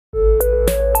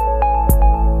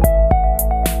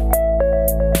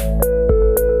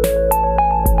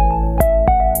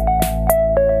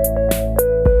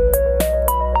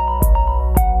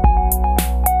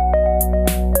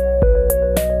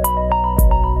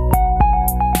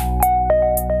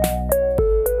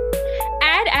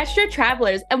Bonjour,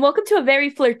 travelers, and welcome to a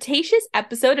very flirtatious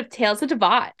episode of Tales of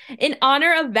Teyvat. In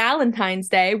honor of Valentine's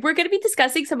Day, we're going to be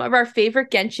discussing some of our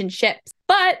favorite Genshin ships.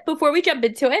 But before we jump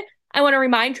into it, I want to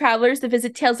remind travelers to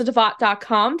visit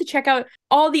talesoftevat.com to check out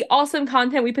all the awesome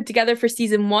content we put together for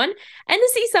Season 1 and to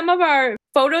see some of our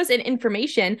photos and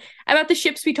information about the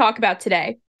ships we talk about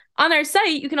today. On our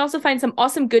site, you can also find some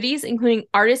awesome goodies, including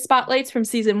artist spotlights from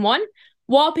Season 1,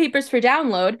 wallpapers for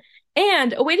download,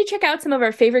 and a way to check out some of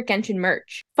our favorite Genshin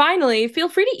merch. Finally, feel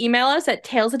free to email us at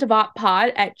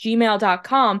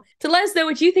talesoftevatpod@gmail.com to let us know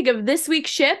what you think of this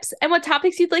week's ships and what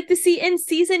topics you'd like to see in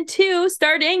Season 2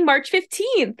 starting March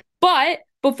 15th. But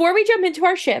before we jump into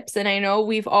our ships, and I know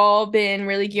we've all been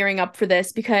really gearing up for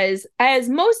this because, as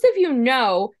most of you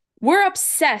know, we're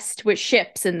obsessed with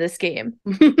ships in this game.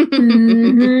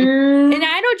 Mm-hmm. And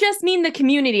I don't just mean the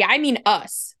community, I mean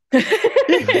us.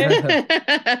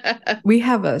 We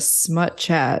have a smut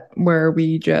chat where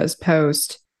we just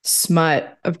post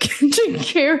smut of Genshin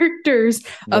characters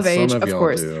of age, of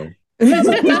course.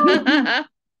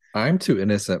 I'm too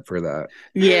innocent for that.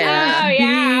 Yeah. Oh,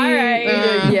 yeah, all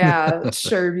right. Yeah,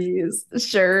 sure, bees.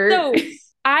 Sure. So,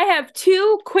 I have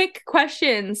two quick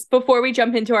questions before we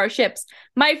jump into our ships.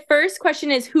 My first question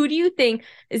is, who do you think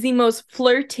is the most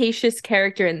flirtatious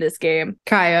character in this game?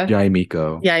 Kaya.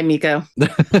 Yaimiko. Yaimiko.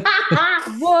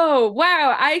 Whoa,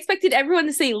 wow. I expected everyone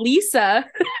to say Lisa.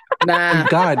 Nah. Oh,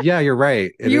 God, yeah, you're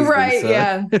right. You're right, Lisa.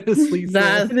 yeah. It is Lisa.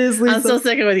 Nah, It is Lisa. I'm still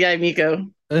sticking with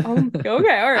Yaimiko. Okay,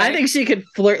 all right. I think she could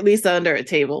flirt Lisa under a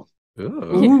table.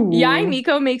 Ooh.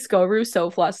 Yaimiko makes Goru so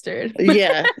flustered.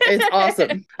 Yeah, it's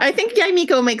awesome. I think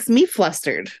Yaimiko makes me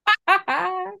flustered.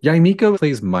 Yaimiko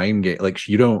plays mind game. Like,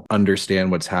 you don't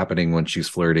understand what's happening when she's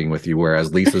flirting with you,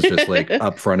 whereas Lisa's just like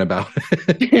upfront about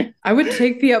it. I would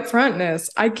take the upfrontness.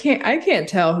 I can't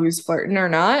tell who's flirting or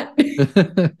not.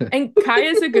 And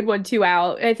Kaya's a good one too,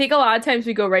 Al. I think a lot of times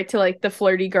we go right to like the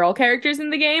flirty girl characters in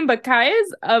the game, but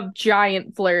Kaya's a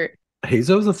giant flirt.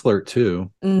 Hazo's a flirt too.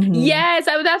 Mhm. Yes,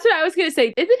 that's what I was gonna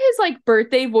say. Isn't his like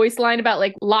birthday voice line about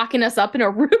like locking us up in a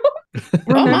room?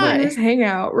 Remember my. his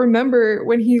hangout. Remember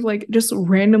when he like just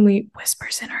randomly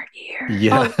whispers in our ear.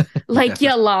 Yeah. Like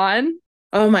Yalan.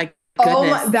 Oh my goodness. Oh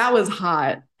my, that was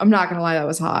hot. I'm not gonna lie, that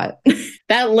was hot.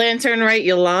 That lantern, right,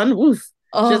 Yolan? Woof.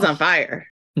 She's on fire.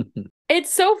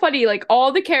 It's so funny. Like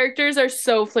all the characters are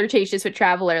so flirtatious with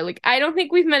Traveler. Like I don't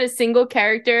think we've met a single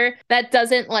character that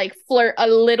doesn't like flirt a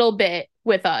little bit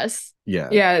with us. Yeah.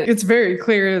 Yeah, it's very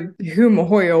clear who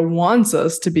Mihoyo wants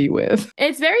us to be with.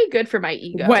 It's very good for my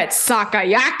ego. Wet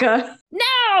Sakayaka.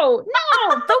 No,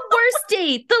 the worst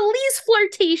date, the least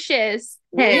flirtatious.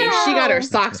 Hey, No. she got her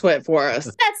socks wet for us.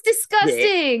 That's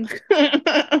disgusting.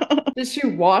 Did she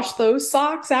wash those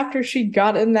socks after she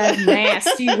got in that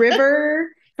nasty river?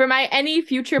 For any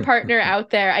future partner out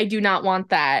there, I do not want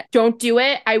that. Don't do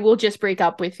it. I will just break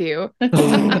up with you.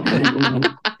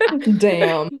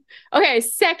 Damn. Okay,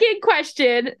 second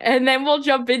question, and then we'll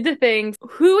jump into things.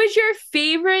 Who is your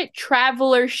favorite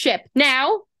Traveler ship?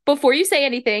 Now, before you say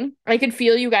anything, I can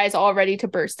feel you guys all ready to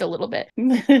burst a little bit.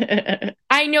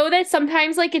 I know that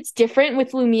sometimes like it's different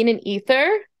with Lumine and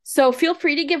Ether. So feel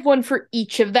free to give one for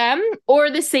each of them or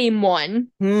the same one.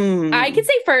 I can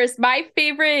say first, my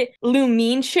favorite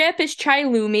Lumine ship is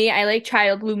Chai-Lumi. I like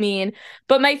Child Lumine.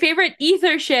 But my favorite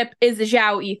Ether ship is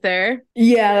Zhao Ether.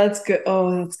 Yeah, that's good.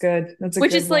 Oh, that's good. That's a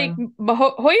which good is like, one.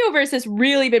 Hoyoverse has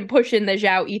really been pushing the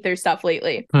Zhao Ether stuff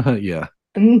lately. Yeah.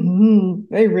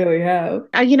 They really have.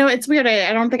 It's weird.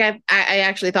 I don't think I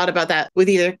actually thought about that with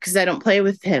either because I don't play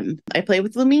with him. I play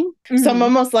with Lumine. So I'm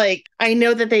almost like, I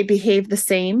know that they behave the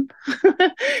same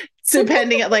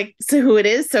depending on who it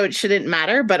is. So it shouldn't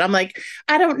matter. But I'm like,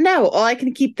 I don't know. All I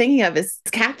can keep thinking of is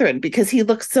Catherine because he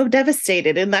looks so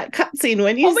devastated in that cutscene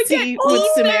when you see with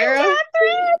Samara.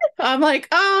 I'm like,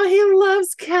 oh, he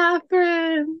loves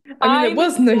Catherine. I mean, it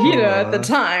was Nahida at the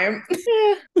time.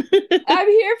 I'm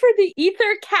here for the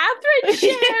Ether Catherine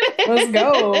ship. Let's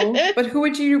go. But who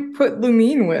would you put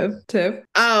Lumine with, Tiff?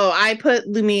 Oh, I put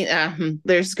Lumine.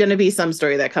 There's going to be some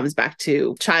story that comes back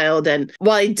to Child. And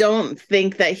while I don't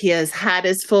think that he has had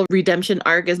his full redemption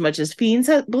arc as much as Fiends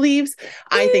believes,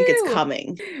 I think it's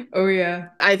coming. Oh, yeah.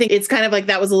 I think it's kind of like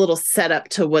that was a little setup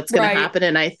to what's going Right. to happen.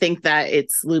 And I think that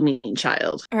it's Lumine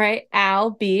Child. All right,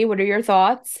 Al, B, what are your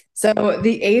thoughts? So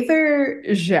the Aether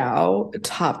Zhao,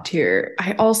 top tier.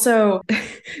 I also,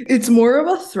 it's more of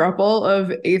a throuple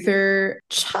of Aether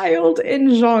Child and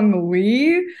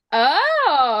Zhongli.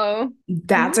 Oh.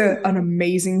 That's an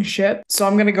amazing ship. So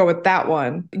I'm going to go with that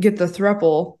one. Get the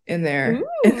throuple in there. Ooh.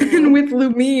 And then with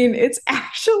Lumine, it's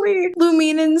actually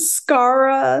Lumine and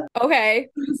Skara. Okay.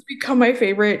 It's become my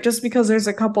favorite just because there's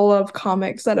a couple of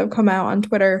comics that have come out on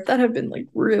Twitter that have been like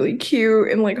really cute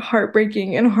and like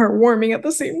heartbreaking and heartwarming at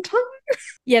the same time.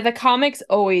 Yeah, the comics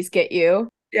always get you.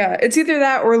 Yeah, it's either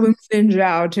that or Lumine and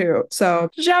Zhao too. So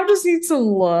Zhao just needs some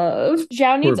love.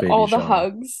 Zhao needs baby all the Zhao.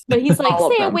 hugs, but he's like, All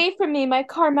of stay them. away from me, my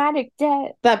karmatic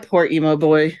debt. That poor emo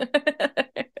boy.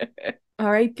 All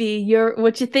right, B,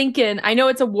 what you thinking? I know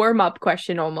it's a warm-up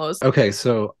question almost. Okay,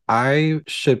 so I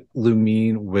ship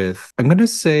Lumine with, I'm going to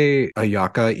say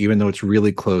Ayaka, even though it's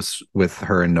really close with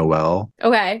her and Noelle,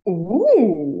 Okay.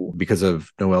 Ooh. because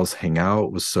of Noelle's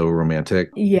hangout was so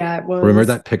romantic. Yeah, it was. Remember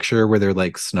that picture where they're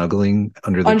like snuggling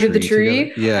under the tree?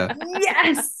 Together? Yeah,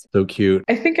 Yes. so cute.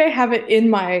 I think I have it in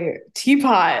my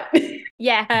teapot.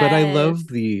 Yeah. But I love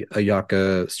the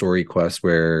Ayaka story quest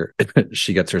where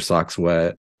she gets her socks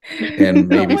wet and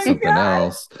maybe Oh my something God.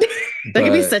 else. That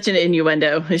could be But- such an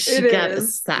innuendo. She It got is.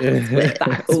 a socks wet.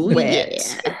 Socks Oh,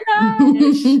 wet.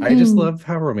 yeah. I just love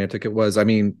how romantic it was. I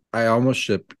mean, I almost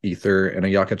ship Ether and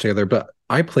Ayaka together, but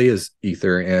I play as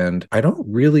Ether and I don't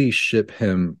really ship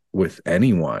him with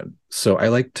anyone. So I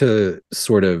like to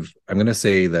sort of, I'm going to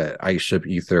say that I ship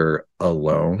Ether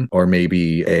alone or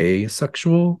maybe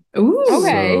asexual. Ooh.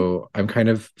 Okay. So I'm kind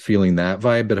of feeling that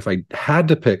vibe. But if I had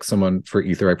to pick someone for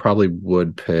Ether, I probably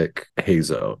would pick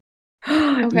Hazo.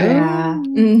 Okay. Yeah.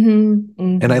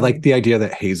 Mm-hmm. And I like the idea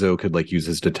that Hazo could like use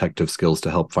his detective skills to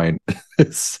help find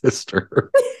his sister.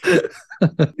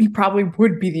 He probably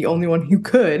would be the only one who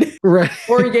could. Right.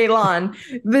 Or Yelan.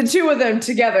 The two of them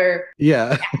together.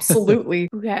 Yeah. Absolutely.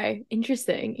 Okay,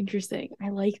 interesting. I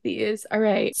like these. All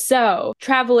right. So,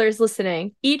 travelers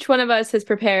listening, each one of us has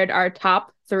prepared our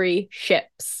top 3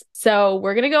 ships. So,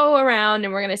 we're going to go around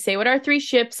and we're going to say what our 3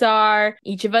 ships are.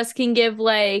 Each of us can give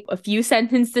like a few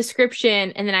sentence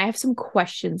description, and then I have some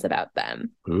questions about them.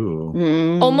 Ooh.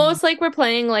 Mm. Almost like we're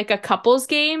playing like a couples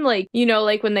game, like, you know,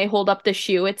 like when they hold up the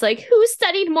shoe, it's like, who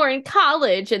studied more in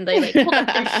college? And they like hold up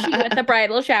their shoe at the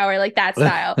bridal shower, like that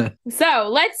style. So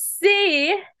let's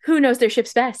see who knows their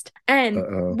ships best and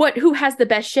Uh-oh. who has the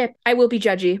best ship. I will be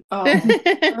judgy. Oh.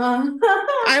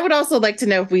 I would also like to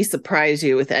know if we surprise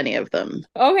you with any of them.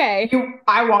 Okay.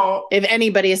 I won't. If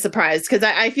anybody is surprised, because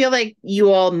I feel like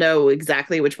you all know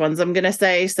exactly which ones I'm going to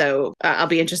say. So I'll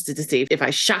be interested to see if I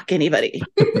shock anybody.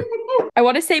 I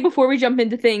want to say before we jump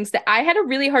into things that I had a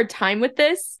really hard time with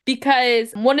this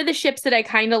because one of the ships that I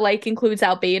kind of like includes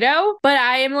Albedo, but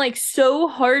I am like so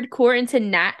hardcore into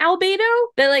Nat Albedo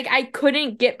that like I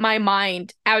couldn't get my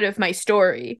mind out of my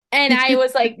story. And I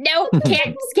was like, no,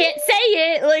 can't say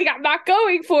it. Like I'm not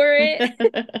going for it.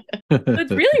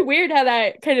 It's really weird how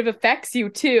that kind of affects you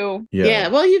too. Yeah.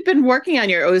 Well, you've been working on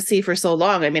your OC for so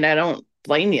long. I mean, I don't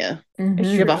blame you.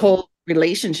 You have a whole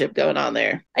relationship going on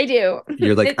there. I do.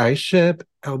 You're like, I ship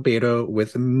Albedo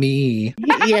with me.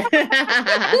 Yeah.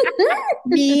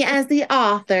 Me as the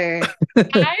author.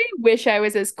 I wish I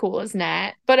was as cool as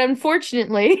Nat, but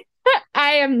unfortunately,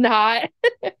 I am not.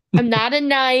 I'm not a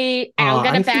knight. I don't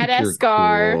got a I think badass you're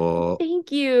scar. cool.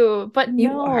 Thank you, but You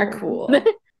no. are cool.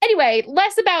 Anyway,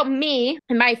 less about me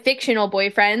and my fictional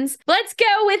boyfriends. Let's go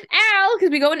with Al,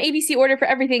 because we go in ABC order for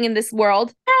everything in this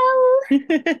world. Al,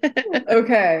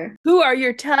 Okay. who are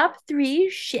your top 3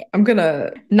 ships? I'm gonna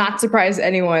not surprise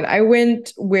anyone. I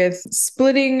went with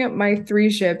splitting my 3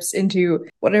 ships into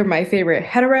what are my favorite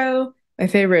hetero, my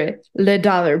favorite Le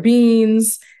Dollar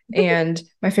Beans, and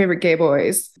my favorite gay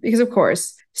boys. Because of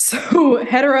course. So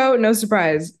hetero, no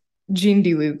surprise, Jean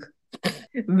DeLuc.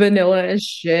 Vanilla as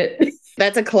shit.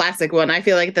 That's a classic one. I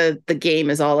feel like the game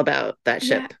is all about that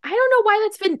ship. Yeah, I don't know why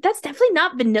that's definitely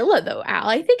not vanilla though, Al.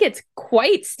 I think it's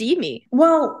quite steamy.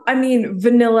 Well, I mean,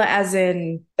 vanilla as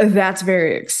in that's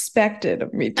very expected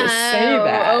of me to say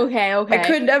that. Okay. I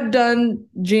couldn't have done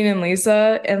Jean and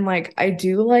Lisa, and like I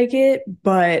do like it,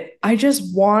 but I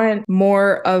just want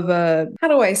more of a, how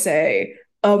do I say,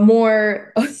 a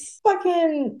more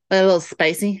fucking A little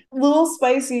spicy.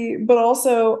 but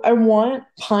also I want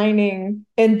pining,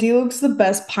 and D-Luke's the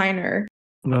best piner.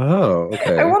 Oh,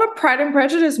 okay. I want a Pride and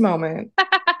Prejudice moment.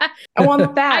 I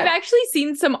want that. I've actually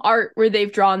seen some art where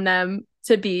they've drawn them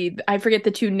to be, I forget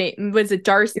the 2 names. Was it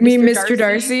Darcy? You mean Mr.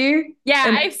 Darcy? Yeah,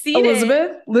 and I've seen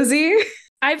Elizabeth? Lizzie?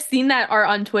 I've seen that art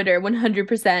on Twitter,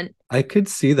 100%. I could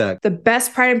see that. The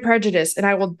best Pride and Prejudice, and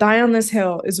I will die on this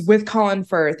hill, is with Colin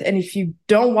Firth. And if you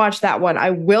don't watch that one, I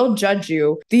will judge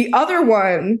you. The other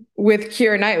one with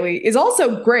Keira Knightley is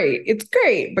also great. It's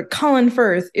great, but Colin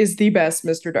Firth is the best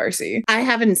Mr. Darcy. I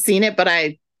haven't seen it, but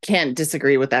I can't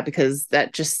disagree with that because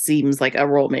that just seems like a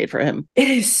role made for him. It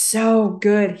is so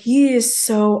good. He is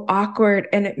so awkward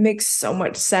and it makes so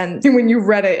much sense when you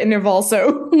read it and have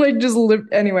also like just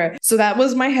lived anyway. So that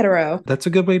was my hetero. That's a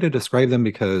good way to describe them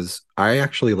because I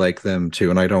actually like them too.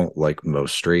 And I don't like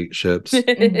most straight ships,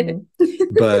 Mhm.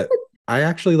 but I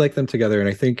actually like them together. And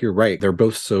I think you're right. They're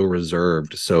both so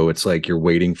reserved. So it's like you're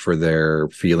waiting for their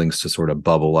feelings to sort of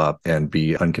bubble up and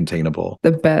be uncontainable.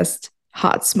 The best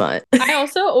hot smut. I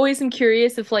also always am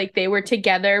curious if like they were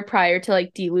together prior to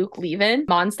like D-Luke leaving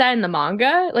Mondstadt in the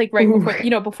manga, like right Ooh.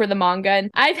 before, before the manga.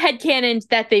 And I've headcanoned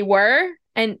that they were.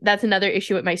 And that's another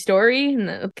issue with my story,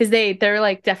 because they're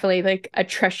like definitely like a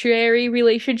tertiary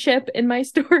relationship in my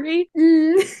story.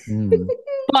 Mm.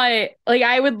 But like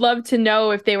I would love to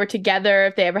know if they were together,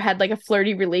 if they ever had like a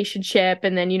flirty relationship,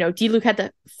 and then D-Luke had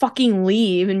to fucking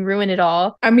leave and ruin it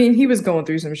all. I mean, he was going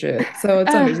through some shit, so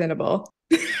it's understandable.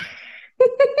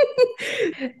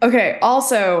 Okay,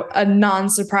 also a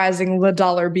non-surprising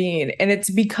 $1 bean, and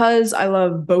it's because I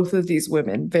love both of these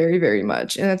women very, very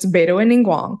much, and that's Beto and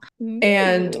Ningguang.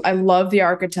 And I love the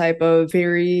archetype of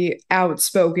very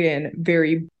outspoken,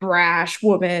 very brash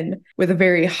woman with a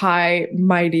very high,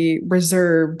 mighty,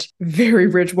 reserved, very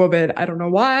rich woman. I don't know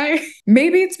why.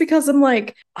 Maybe it's because I'm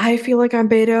like, I feel like I'm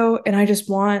Beto and I just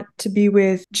want to be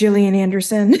with Gillian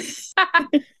Anderson.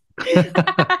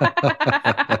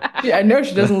 Yeah, I know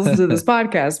she doesn't listen to this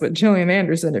podcast, but Gillian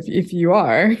Anderson, if you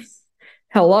are,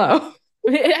 hello.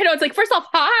 I know, it's like, first off,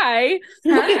 hi.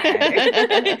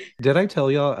 Did I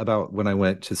tell y'all about when I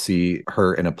went to see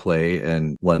her in a play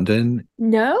in London?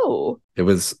 No. It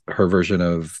was her version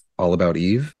of All About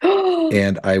Eve.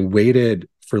 And I waited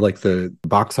for like the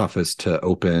box office to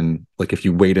open. Like if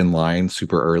you wait in line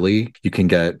super early, you can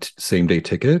get same day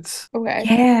tickets. Okay.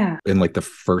 Yeah. In like the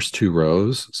first 2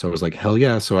 rows. So I was like, hell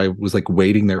yeah. So I was like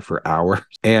waiting there for hours.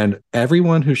 And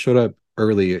everyone who showed up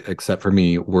early, except for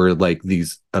me, were like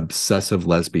these obsessive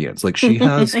lesbians. Like she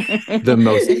has the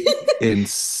most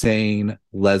insane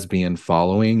lesbian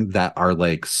following that are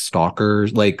like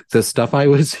stalkers. Like the stuff I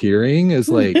was hearing is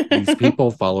like these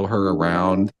people follow her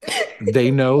around.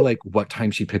 They know like what time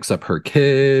she picks up her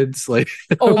kids. Like,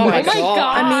 Oh my my God.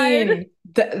 I mean,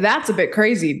 that's a bit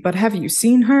crazy, but have you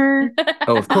seen her?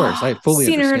 oh, of course. I fully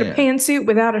seen understand. her in a pantsuit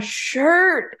without a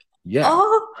shirt. Yeah.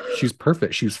 Oh. She's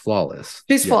perfect. She's flawless.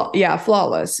 She's yeah.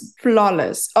 flawless.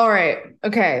 Flawless. All right.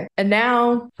 Okay. And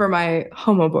now for my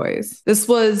homo boys. This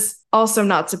was also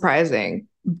not surprising,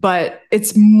 but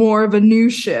it's more of a new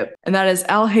ship, and that is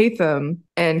Al Haytham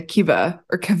and Kiva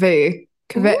or Kaveh.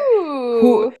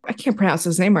 Who I can't pronounce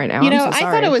his name right now. I'm so I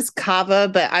sorry. thought it was Kava,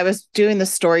 but I was doing the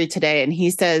story today and he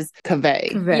says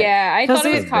Kaveh. Yeah, I thought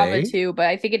it was Kaveh? Kava too, but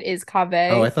I think it is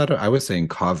Kaveh. Oh, I thought I was saying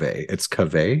Kave. It's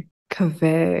Kave.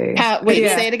 Kaveh. Wait,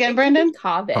 Yeah. say it again, Brendan.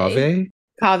 Kaveh. Kave.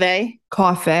 Kaveh.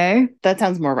 Coffee. That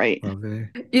sounds more right.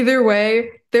 Kave. Either way,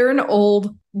 they're an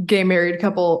old gay married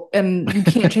couple, and you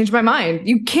can't change my mind.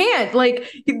 You can't. Like,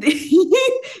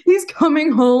 he's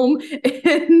coming home,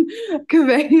 and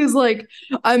Kaveh is like,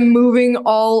 I'm moving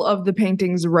all of the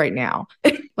paintings right now.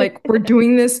 Like, we're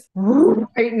doing this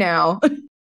right now.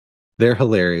 They're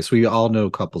hilarious. We all know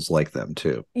couples like them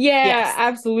too. Yeah, Yes.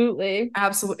 absolutely.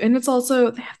 Absolutely. And it's also,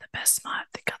 they have the best smut.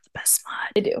 They got the best smut.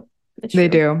 They do. It's They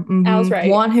true. do. Mhm. Al's right.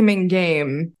 Want him in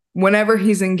game. Whenever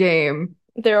he's in game,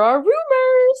 There are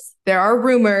rumors. there are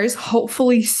rumors,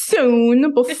 hopefully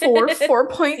soon before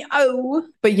 4.0.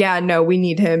 But yeah, no, we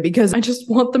need him because I just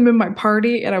want them in my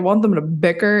party and I want them to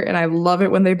bicker. And I love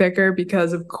it when they bicker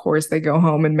because, of course, they go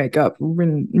home and make up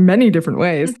in many different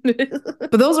ways.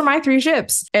 But those are my 3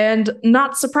 ships. And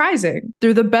not surprising,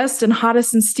 they're the best and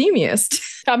hottest and steamiest.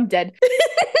 I'm dead.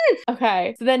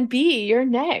 Okay, so then B, you're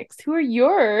next. Who are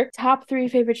your top 3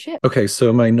 favorite ships? Okay,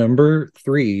 so my number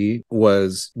 3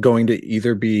 was going to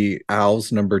either be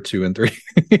Al's number 2 and 3.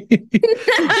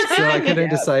 So I couldn't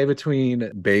decide between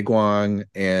Baegwang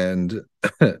and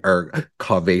or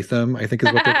Kavatham, I think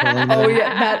is what they're calling them. Oh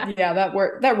yeah,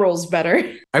 that rolls better.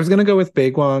 I was gonna go with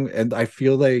Baegwang, and I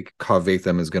feel like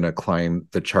Kavatham is gonna climb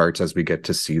the charts as we get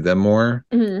to see them more.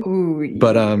 Mhm. Ooh, yeah.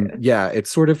 But yeah,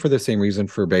 it's sort of for the same reason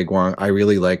for Baegwang. I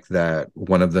really like that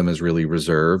one of them is really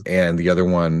reserved, and the other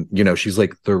one, she's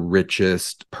like the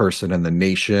richest person in the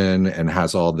nation and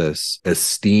has all this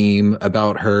esteem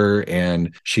about her,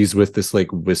 and she's with this like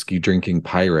whiskey drinking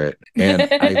pirate. And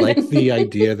I like the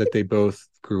idea that they both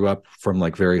grew up from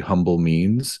like very humble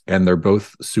means, and they're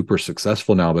both super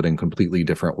successful now, but in completely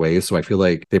different ways. So I feel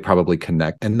like they probably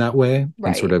connect in that way Right.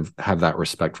 and sort of have that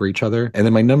respect for each other. And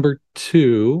then my number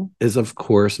 2 is, of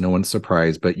course, no one's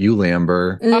surprised, but you,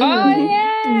 Lamber. Oh, yeah.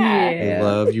 I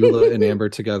love Eula and Amber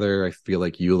together. I feel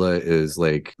like Eula is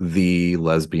like the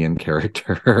lesbian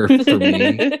character for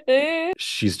me.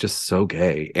 She's just so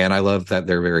gay. And I love that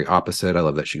they're very opposite. I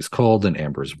love that she's cold and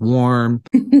Amber's warm.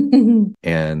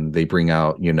 And they bring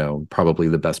out, you know, probably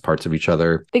the best parts of each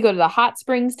other. They go to the hot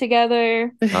springs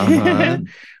together.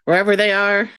 Wherever they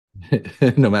are.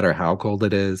 No matter how cold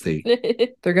it is,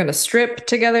 they're gonna strip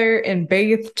together and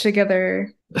bathe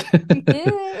together.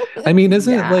 I mean,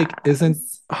 isn't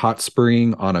hot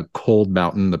spring on a cold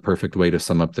mountain the perfect way to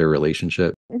sum up their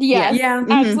relationship? Yes, yeah,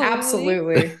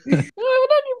 absolutely. 100%.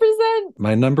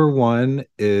 My number one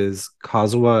is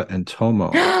Kazuha and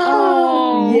Tomo.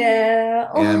 Oh yeah.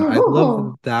 And I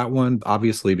love that one,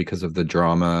 obviously, because of the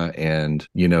drama and,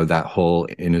 you know, that whole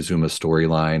Inazuma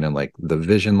storyline and like the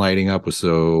vision lighting up was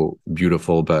so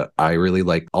beautiful. But I really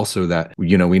like also that,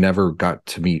 you know, we never got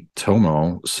to meet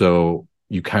Tomo. So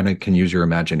you kind of can use your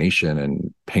imagination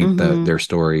and paint their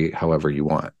story however you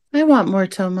want. I want more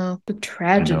Tomo. The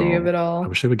tragedy of it all. I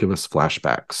wish they would give us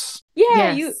flashbacks.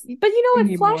 Yeah, Yes. but you know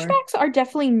what? More. Flashbacks are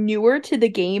definitely newer to the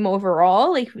game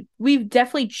overall. Like, we've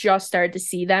definitely just started to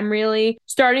see them, really.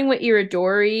 Starting with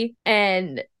Iridori,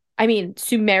 and I mean,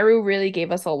 Sumeru really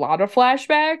gave us a lot of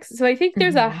flashbacks. So I think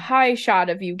there's a high shot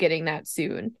of you getting that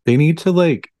soon. They need to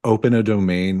like open a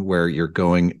domain where you're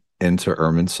going into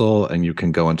Irminsul and you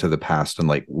can go into the past and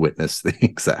like witness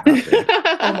things that happen.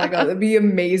 Oh my god, that'd be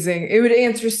amazing. It would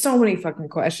answer so many fucking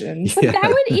questions. But that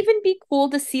would even be cool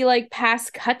to see like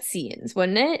past cutscenes,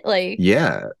 wouldn't it? Like,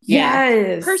 yeah.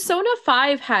 Yes. Persona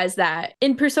 5 has that.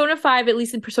 In Persona 5, at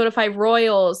least in Persona 5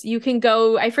 Royals, you can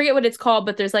go, I forget what it's called,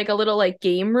 but there's like a little like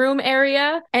game room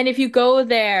area. And if you go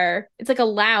there, it's like a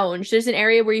lounge. There's an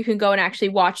area where you can go and actually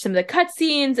watch some of the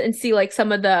cutscenes and see like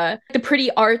some of the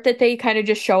pretty art that they kind of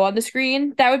just show on the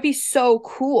screen. That would be so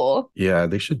cool. Yeah,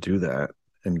 they should do that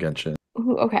in Genshin.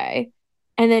 Ooh, okay.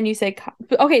 And then you say,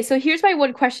 okay, so here's my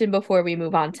one question before we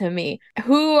move on to me.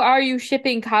 Who are you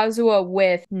shipping Kazuha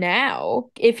with now?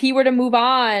 If he were to move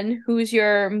on, who's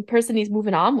your person he's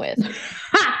moving on with?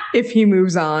 If he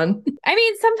moves on. I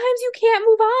mean, sometimes you can't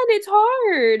move on. It's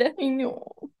hard. I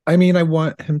know. I mean, I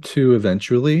want him to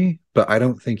eventually, but I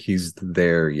don't think he's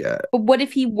there yet. But what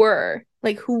if he were?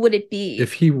 Like, who would it be?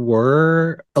 If he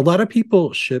were, a lot of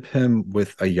people ship him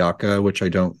with Ayaka, which I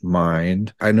don't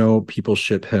mind. I know people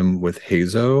ship him with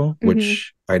Heizo,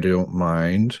 which I don't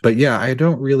mind. But yeah, I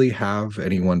don't really have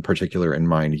anyone particular in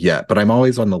mind yet, but I'm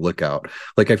always on the lookout.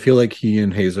 Like, I feel like he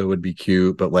and Heizo would be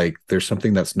cute, but like there's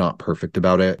something that's not perfect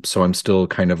about it. So I'm still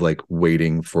kind of like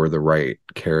waiting for the right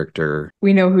character.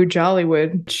 We know who Jolly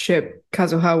would ship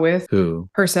Kazuha with. Who?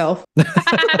 Herself.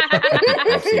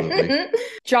 Absolutely.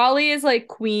 Jolly is like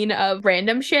queen of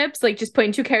random ships, like just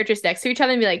putting two characters next to each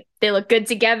other and be like, they look good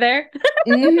together.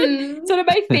 It's one of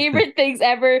my favorite things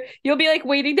ever. You'll be like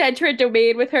waiting to enter a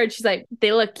domain with her and she's like,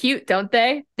 they look cute, don't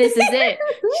they? This is it.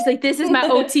 She's like, this is my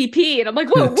OTP. And I'm like,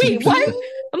 whoa, wait, what?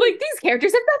 I'm like, these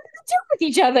characters have nothing to do with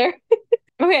each other.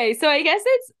 Okay, so I guess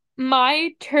it's my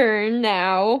turn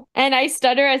now. And I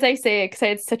stutter as I say it because I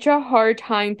had such a hard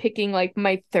time picking like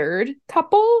my third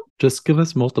couple. Just give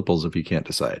us multiples if you can't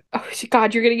decide. Oh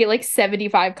God, you're gonna get like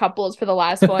 75 couples for the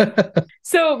last one.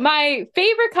 So my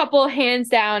favorite couple, hands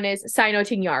down, is Sino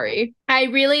Tighnari. I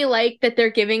really like that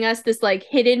they're giving us this like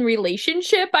hidden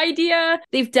relationship idea.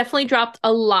 They've definitely dropped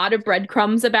a lot of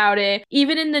breadcrumbs about it.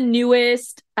 Even in the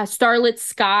newest Starlit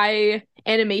Sky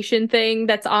animation thing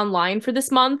that's online for this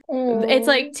month. It's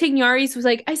like Tighnari's was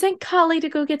like, I sent Kali to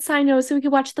go get Sino so we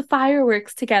could watch the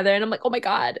fireworks together. And I'm like, oh my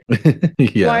God.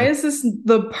 Yeah. Why is this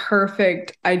the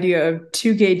perfect idea of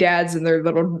two gay dads and their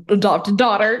little adopted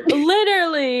daughter?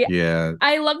 Literally. Yeah.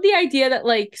 I love the idea that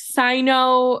like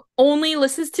Sino only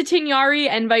listens to Tighnari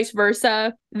and vice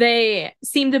versa. They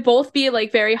seem to both be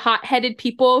like very hot-headed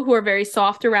people who are very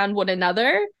soft around one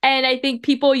another. And I think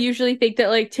people usually think that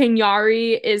like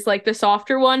Tighnari is like the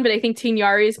softer one, but I think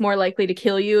Tighnari is more likely to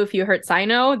kill you if you hurt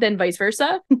Sino than vice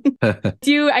versa.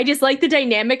 I just like the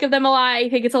dynamic of them a lot. I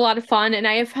think it's a lot of fun, and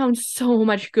I have found so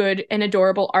much good and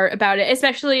adorable art about it,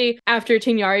 especially after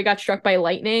Tighnari got struck by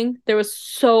lightning. There was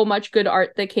so much good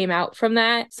art that came out from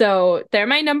that. So they're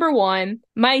my number one.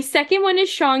 My second one is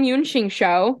Shang Yun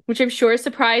Xingqiu, which I'm sure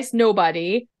surprised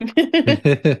nobody.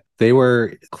 They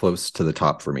were close to the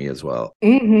top for me as well.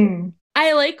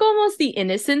 I like almost the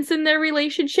innocence in their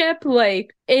relationship.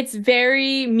 Like, it's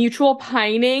very mutual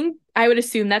pining I would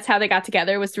assume that's how they got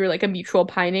together, was through like a mutual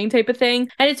pining type of thing.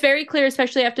 And it's very clear,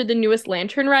 especially after the newest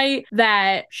Lantern Rite,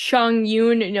 that Shang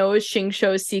Yun knows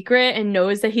Xingqiu's secret and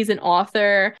knows that he's an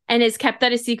author and has kept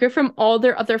that a secret from all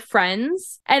their other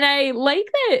friends. And I like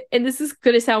that, and this is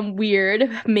going to sound weird,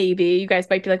 maybe. You guys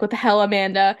might be like, what the hell,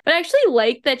 Amanda? But I actually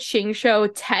like that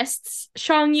Xingqiu tests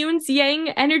Shang Yun's yang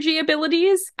energy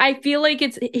abilities. I feel like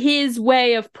it's his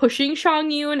way of pushing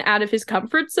Shang Yun out of his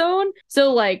comfort zone.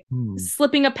 So like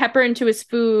slipping a pepper into his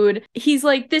food, he's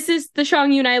like, this is the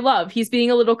Shang Yun I love. He's being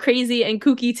a little crazy and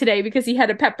kooky today because he had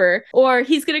a pepper. Or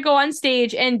he's going to go on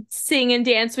stage and sing and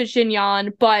dance with Jin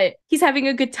Yan, but he's having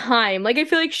a good time. Like, I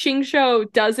feel like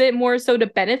Xingqiu does it more so to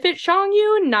benefit Shang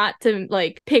Yun, not to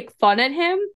like pick fun at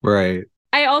him. Right.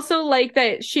 I also like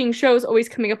that Xingqiu is always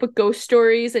coming up with ghost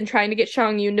stories and trying to get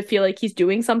Shang Yun to feel like he's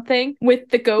doing something with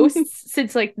the ghosts,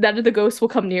 since like none of the ghosts will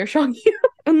come near Shang Yun.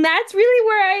 And that's really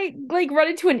where I like run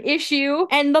into an issue.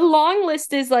 And the long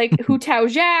list is like Hu Tao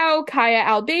Zhao, Kaya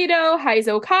Albedo,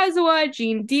 Heizo Kazuha,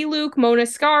 Jean Diluc, Mona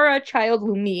Scara, Child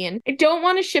Lumine. I don't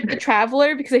want to ship the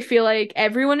Traveler because I feel like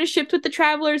everyone is shipped with the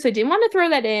Traveler, so I didn't want to throw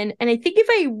that in. And I think if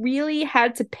I really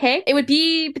had to pick, it would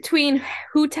be between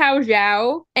Hu Tao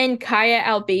Zhao and Kaya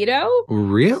Albedo.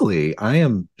 Really? I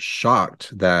am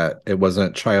shocked that it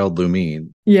wasn't Child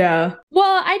Lumine. Yeah.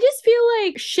 Well, I just feel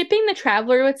like shipping the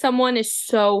Traveler with someone is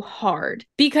so hard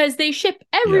because they ship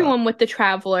everyone with the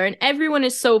Traveler and everyone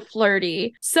is so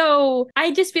flirty. So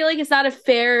I just feel like it's not a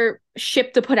fair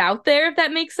ship to put out there, if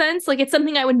that makes sense. Like, it's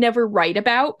something I would never write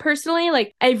about personally.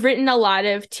 Like, I've written a lot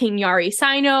of Ting Yari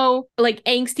Sino, like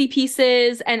angsty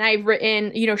pieces, and I've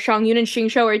written, you know, Shang Yun and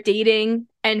Xingqiu are dating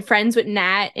and friends with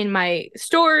Nat in my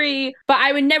story, but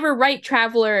I would never write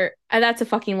Traveler. That's a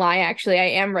fucking lie, actually. I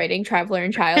am writing Traveler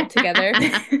and Child together.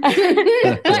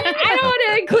 I don't want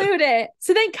to include it.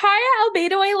 So then Kaya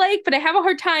Albedo I like, but I have a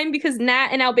hard time because Nat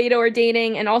and Albedo are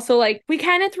dating, and also like we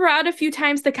kind of threw out a few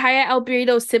times the Kaya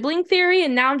Albedo sibling theory,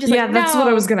 and now I'm just like, that's no. what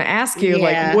I was gonna ask you.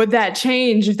 Yeah. Like, would that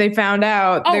change if they found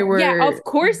out they were yeah, of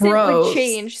course bros? it would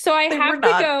change. So I They have were to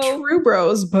not go true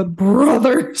bros, but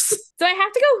brothers. So I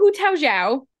have to go Hu Tao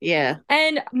Zhao. Yeah.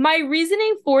 And my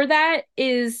reasoning for that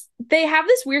is they have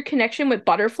this weird connection with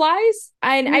butterflies.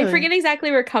 And I forget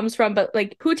exactly where it comes from, but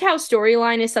like Hu Tao's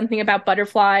storyline is something about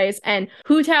butterflies, and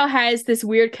Hu Tao has this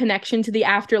weird connection to the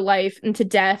afterlife and to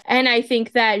death. And I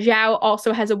think that Zhao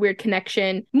also has a weird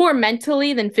connection, more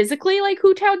mentally than physically, like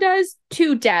Hu Tao does,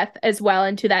 to death as well,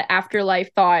 and to that afterlife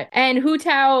thought. And Hu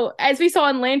Tao, as we saw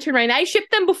in Lantern Rite, I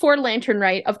shipped them before Lantern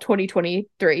Rite of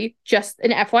 2023, just an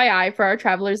FYI for our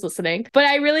travelers listening. But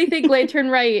I really think Lantern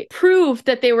Rite proved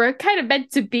that they were kind of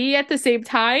meant to be at the same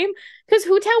time, because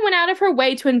Hu Tao went out of her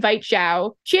way to invite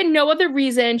Zhao. She had no other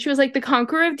reason. She was like, the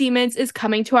Conqueror of Demons is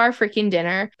coming to our freaking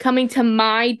dinner, coming to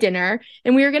my dinner,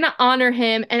 and we are going to honor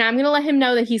him, and I'm going to let him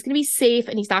know that he's going to be safe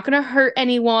and he's not going to hurt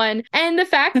anyone. And the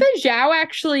fact that Zhao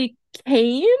actually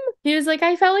came, he was like,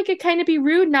 I felt like it'd kind of be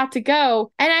rude not to go.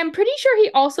 And I'm pretty sure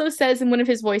he also says in one of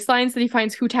his voice lines that he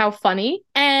finds Hu Tao funny.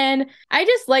 And I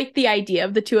just like the idea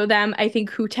of the two of them. I think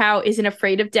Hu Tao isn't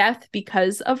afraid of death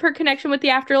because of her connection with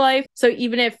the afterlife. So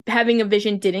even if having a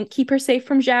vision didn't keep her safe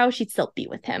from Zhao, she'd still be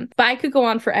with him. But I could go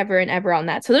on forever and ever on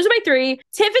that. So those are my three.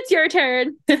 Tiff, it's your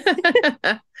turn.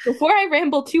 Before I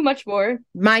ramble too much more.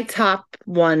 My top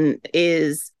one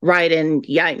is Raiden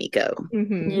Yaimiko.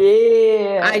 Mm-hmm.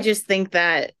 Yeah. I just think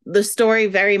that the story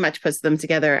very much puts them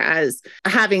together as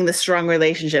having this strong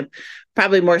relationship,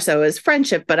 probably more so as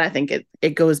friendship, but I think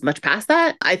it goes much past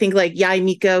that. I think like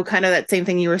Yaimiko, kind of that same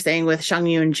thing you were saying with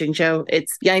Shangyu and Xingqiu,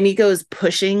 it's Yaimiko's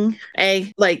pushing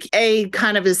A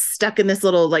kind of is stuck in this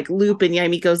little like loop, and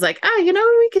Yaimiko's like, you know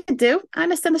what we could do? I'm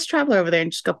gonna send this traveler over there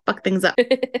and just go fuck things up.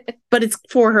 But it's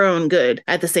for her own good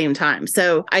at the same time.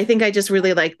 So I think I just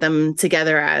really like them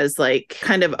together as like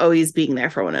kind of always being there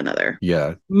for one another.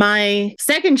 Yeah. My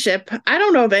second ship, I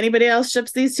don't know if anybody else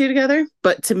ships these two together,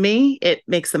 but to me, it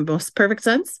makes the most perfect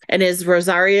sense, and is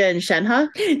Rosaria and Shenhe.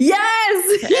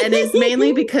 Yes. And it's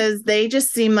mainly because they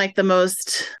just seem like the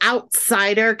most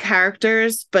outsider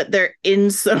characters, but they're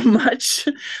in so much.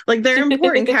 Like, they're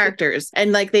important characters,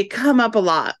 and like they come up a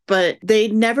lot, but they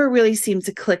never really seem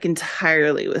to click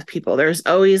entirely with people. There's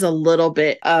always a little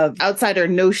bit of outsider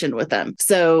notion with them.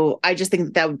 So I just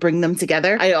think that would bring them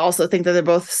together. I also think that they're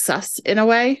both sus in a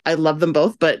way. I love them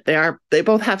both, but they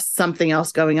both have something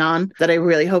else going on that I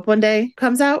really hope one day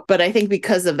comes out. But I think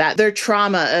because of that, their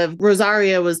trauma of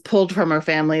Rosaria was pulled from her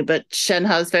family, but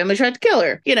Shenhe's family tried to kill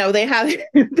her. You know, they have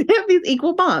these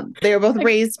equal bonds. They were both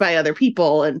raised by other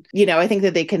people, and you know, I think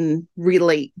that they can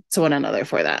relate to one another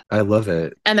for that. I love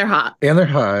it. And they're hot. And they're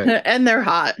hot. And they're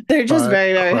hot. They're just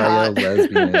very, very hot.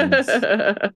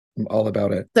 Lesbians. I'm all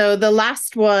about it. So the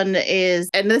last one is,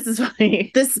 and this is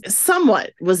funny, this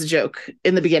somewhat was a joke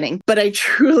in the beginning, but I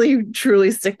truly,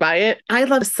 truly stick by it. I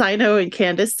love Sino and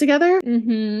Candace together.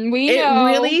 We It know.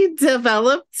 really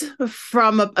developed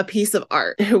from a piece of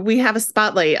art. We have a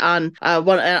spotlight on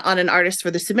on an artist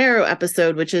for the Sumero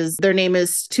episode, which is, their name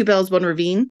is Two Bells, One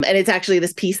Ravine. And it's actually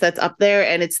this piece that's up there.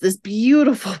 And it's this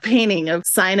beautiful painting of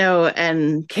Sino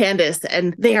and Candace.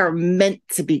 And they are meant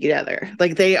to be together.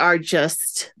 Like, they are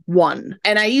just one.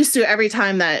 And I used to, every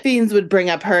time that Fiends would bring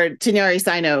up her Tignari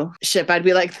Sino ship, I'd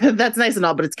be like, that's nice and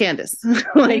all, but it's Candace.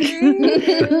 Like,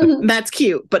 that's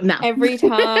cute, but no. Every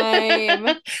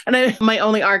time. And my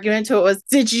only argument to it was,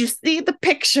 did you see the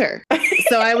picture?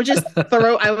 So I would just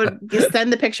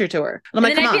send the picture to her. And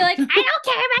I'm And then like, I'd be come like, I don't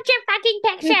care about your fucking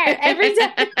picture. Every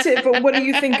time. But what do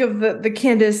you think of the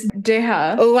Candace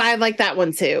Deha? Oh, I like that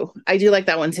one too. I do like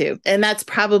that one too. And that's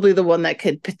probably the one that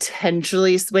could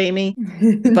potentially sway me,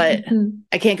 but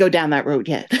I can't go down that road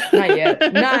yet. Not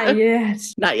yet. Not yet.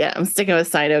 Not yet. I'm sticking with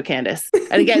Sino Candace.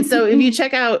 And again, so if you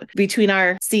check out between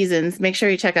our seasons, make sure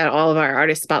you check out all of our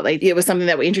artist spotlight. It was something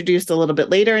that we introduced a little bit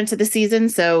later into the season.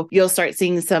 So you'll start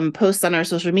seeing some posts on our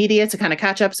social media to kind of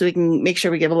catch up, so we can make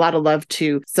sure we give a lot of love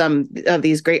to some of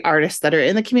these great artists that are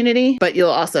in the community. But you'll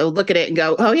also look at it and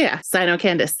go, oh yeah, Sino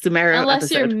Candace, Sumero Unless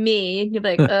episode. you're me, you'll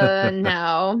be like,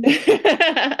 no.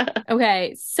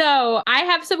 Okay, so I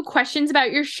have some questions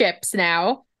about your ships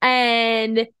now,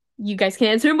 and you guys can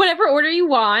answer in whatever order you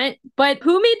want. But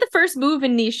who made the first move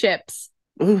in these ships?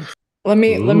 Oof. Let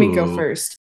me go Ooh.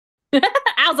 first.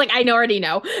 I was like, I already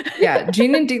know. Yeah,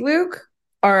 Jean and D-Luke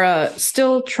are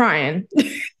still trying.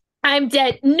 I'm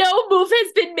dead. No move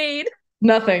has been made.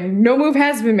 Nothing. No move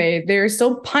has been made. They're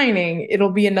still pining.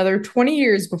 It'll be another 20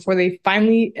 years before they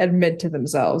finally admit to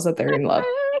themselves that they're in love.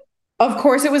 Of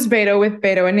course, it was Beto with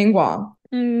Beto and Ningguang.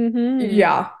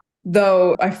 Yeah.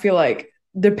 Though I feel like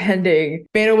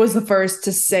Beto was the first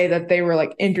to say that they were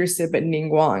like interested, but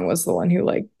Ningguang was the one who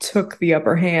like took the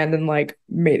upper hand and like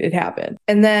made it happen.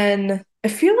 And then I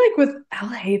feel like with Al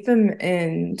Haytham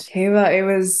and Teyvat, it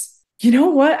was, you know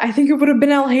what? I think it would have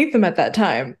been Al Haytham at that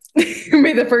time who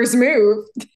made the first move.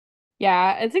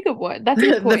 Yeah, I think it would. That's a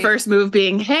good The point. first move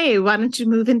being, hey, why don't you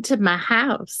move into my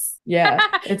house? Yeah.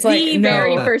 It's like, The no,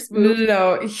 very first move.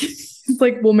 no. It's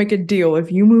like, we'll make a deal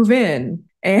if you move in.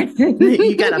 And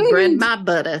You gotta bread my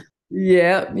butter.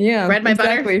 Yeah. Bread my butter?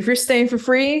 Exactly. If you're staying for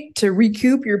free to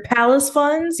recoup your palace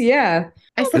funds, yeah.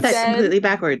 I said that Said- completely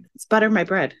backward. It's butter my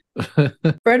bread.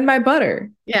 Bread my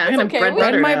butter. Yeah, I'm It's gonna okay. bread We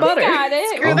butter my now. butter. got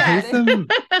it. Screw We that. got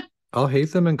it. Al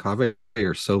Haytham and Kaveh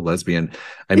are so lesbian.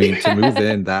 I mean, to move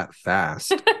in that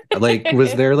fast. Like,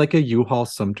 was there like a U-Haul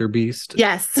Sumter Beast?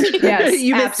 Yes. Yes,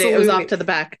 You missed it. It was absolutely. off to the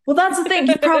back. Well, that's the thing.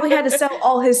 He probably had to sell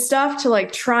all his stuff to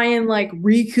like try and like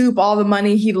recoup all the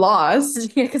money he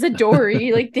lost. Yeah, because of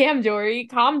Dory. Like, damn, Dory,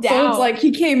 calm down. So it's like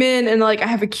he came in and like, I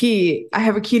have a key. I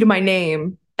have a key to my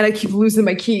name. And I keep losing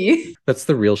my key. That's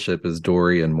the real ship, is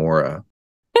Dory and Mora.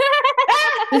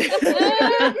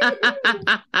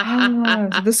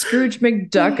 The Scrooge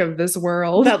McDuck of this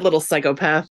world. That little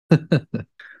psychopath. She's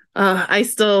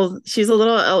a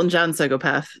little Elton John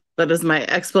psychopath. That is my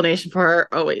explanation for her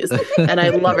always. And I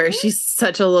love her. She's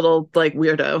such a little like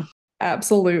weirdo.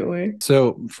 Absolutely.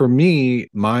 So for me,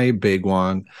 my big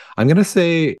one, I'm going to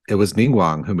say it was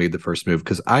Ningguang who made the first move,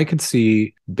 because I could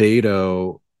see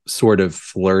Beto sort of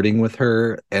flirting with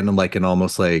her and like an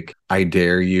almost like, I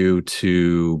dare you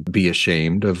to be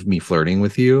ashamed of me flirting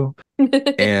with you.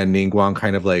 And Ningguang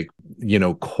kind of like, you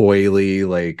know, coyly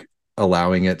like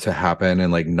allowing it to happen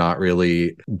and like not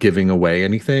really giving away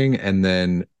anything. And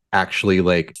then actually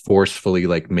like forcefully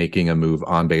like making a move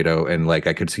on Beto, and like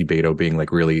I could see Beto being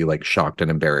like really like shocked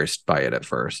and embarrassed by it at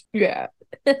first. Yeah,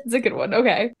 it's a good one.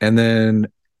 Okay. And then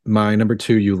my number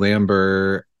 2,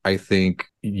 Eulamber, I think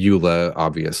Eula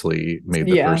obviously made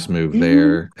the first move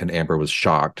there, and Amber was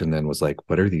shocked and then was like,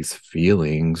 what are these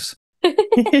feelings?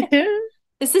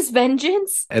 Is this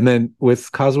vengeance? And then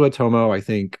with Kazuha Tomo, I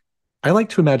think I like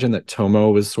to imagine that Tomo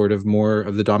was sort of more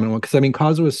of the dominant one, because I mean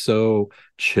Kazuha is so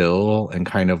chill and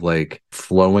kind of like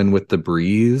flowing with the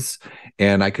breeze,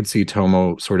 and I could see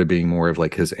Tomo sort of being more of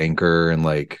like his anchor and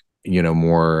like, you know,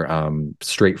 more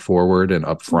straightforward and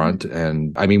upfront.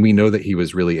 And I mean, we know that he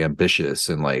was really ambitious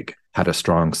and like had a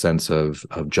strong sense of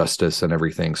justice and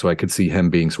everything, so I could see him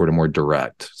being sort of more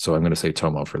direct. So I'm going to say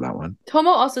Tomo for that one.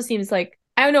 Tomo also seems like,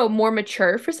 I don't know, more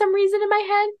mature for some reason in my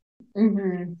head.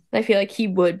 Mm-hmm. I feel like he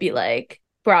would be like,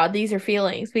 bro, these are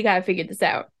feelings. We gotta figure this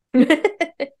out.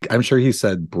 I'm sure he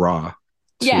said bra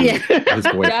Yeah. his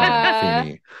boyfriend, Yeah.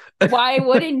 Feeny. Why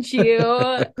wouldn't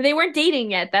you? They weren't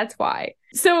dating yet. That's why.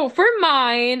 So for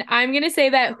mine, I'm going to say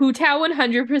that Hu Tao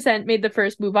 100% made the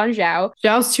first move on Zhao.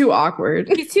 Zhao's too awkward.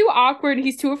 He's too awkward.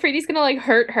 He's too afraid he's going to like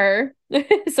hurt her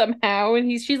somehow.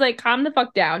 And she's like, calm the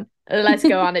fuck down. Let's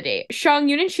go on a date. Shang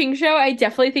Yun and Xing Shou, I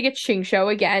definitely think it's Xing Shou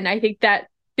again. I think that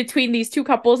between these two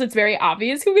couples, it's very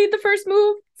obvious who made the first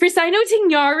move. For Sino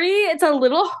Tingyari, it's a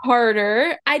little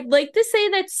harder. I'd like to say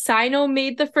that Sino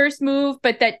made the first move,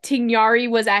 but that Tingyari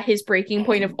was at his breaking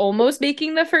point of almost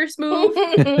making the first move.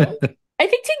 I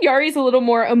think Tingyari is a little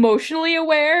more emotionally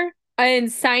aware,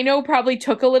 and Sino probably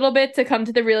took a little bit to come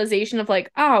to the realization of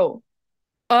like, oh.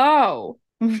 Oh.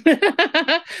 And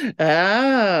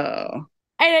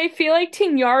I feel like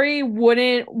Tingyari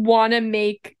wouldn't want to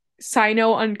make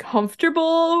Sino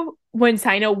uncomfortable when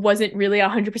Sino wasn't really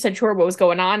 100% sure what was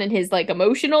going on in his like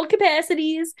emotional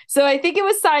capacities. So I think it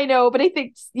was Sino, but I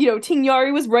think,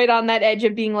 Tingyari was right on that edge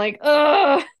of being like,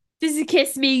 ugh, just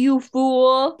kiss me, you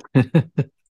fool.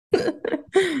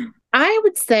 I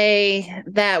would say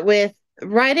that with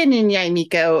Raiden and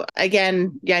Yaimiko,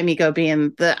 again, Yaimiko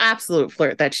being the absolute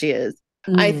flirt that she is,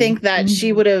 I think that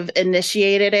she would have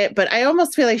initiated it, but I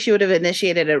almost feel like she would have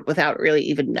initiated it without really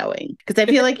even knowing. Because I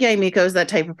feel like Yaimiko is that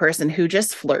type of person who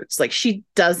just flirts. Like she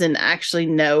doesn't actually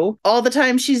know all the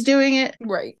time she's doing it.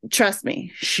 Right. Trust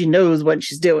me, she knows when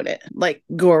she's doing it. Like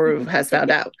Guru has found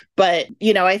out. But,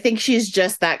 I think she's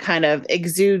just that kind of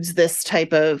exudes this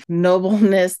type of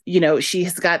nobleness.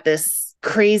 She's got this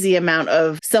crazy amount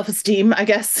of self-esteem, I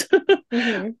guess.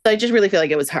 I just really feel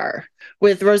like it was her.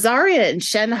 With Rosaria and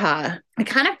Shenhe, I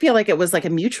kind of feel like it was like a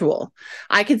mutual.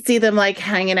 I could see them like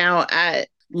hanging out at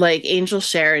like Angel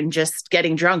Share and just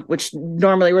getting drunk, which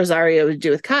normally Rosaria would do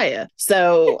with Kaya.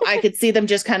 So I could see them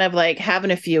just kind of like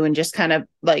having a few and just kind of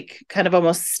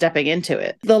almost stepping into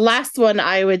it. The last one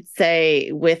I would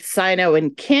say with Sino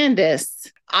and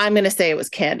Candace, I'm going to say it was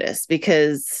Candace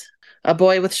because a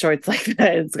boy with shorts like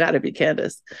that, it's got to be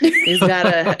Candace. He's got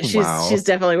to. She's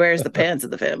definitely wears the pants of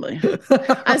the family.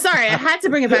 I'm sorry, I had to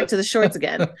bring it back to the shorts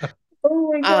again.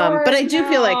 Oh my God, but I do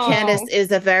feel like Candace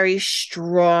is a very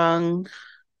strong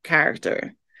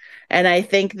character, and I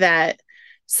think that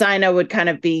Sino would kind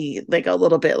of be like a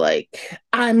little bit like,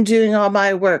 I'm doing all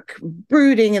my work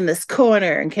brooding in this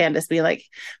corner, and Candace be like,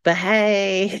 but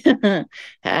hey,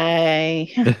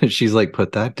 hey. She's like,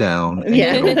 put that down and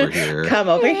get over here. Come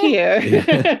over here.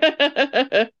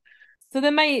 So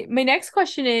then my next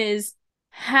question is,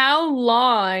 how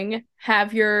long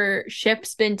have your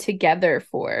ships been together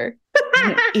for?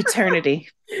 Eternity.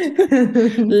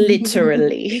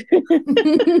 Literally.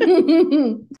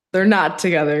 They're not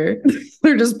together.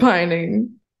 They're just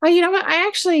pining. Oh, you know what? I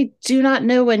actually do not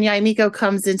know when Yaimiko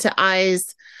comes into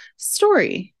Ai's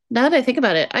story. Now that I think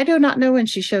about it, I do not know when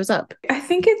she shows up. I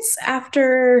think it's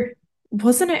after.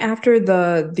 Wasn't it after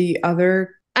the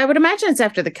other? I would imagine it's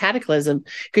after the Cataclysm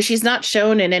because she's not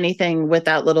shown in anything with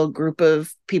that little group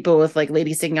of people with like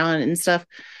Lady Singon and stuff.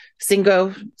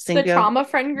 Singo. The trauma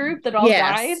friend group that all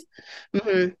died.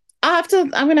 Mm-hmm.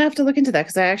 I'm gonna have to look into that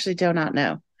because I actually do not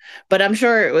know. But I'm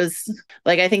sure it was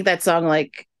like, I think that song,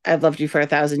 like, I've loved you for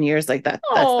 1,000 years, like that's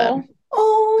them.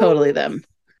 Oh, Totally them.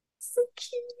 So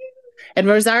cute. And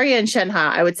Rosaria and Shenhe,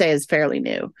 I would say, is fairly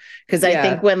new. Because I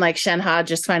think when like Shenhe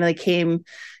just finally came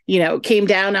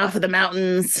down off of the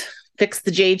mountains, fixed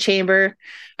the Jade Chamber,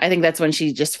 I think that's when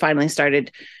she just finally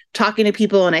started talking to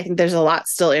people. And I think there's a lot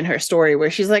still in her story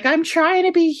where she's like, I'm trying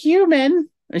to be human.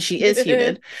 And she is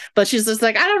human. But she's just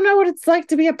like, I don't know what it's like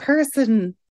to be a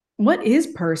person. What is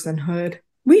personhood?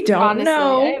 We don't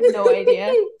know. I have no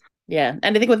idea. Yeah.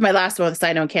 And I think with my last one with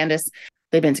Sino and Candace,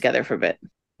 they've been together for a bit.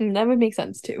 That would make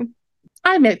sense too.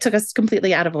 I admit it took us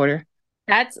completely out of order.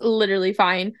 That's literally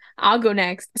fine. I'll go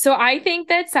next. So I think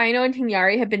that Sino and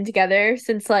Tingyari have been together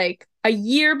since like a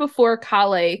year before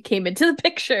Kale came into the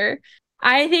picture.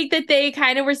 I think that they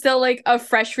kind of were still like a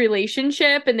fresh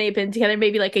relationship and they've been together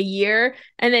maybe like a year.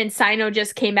 And then Sino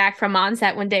just came back from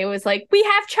onset one day and was like, we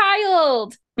have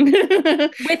child. And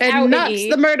not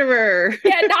the murderer.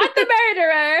 Yeah, not the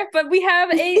murderer, but we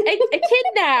have a kid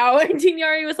now. And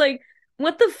Tingyari was like,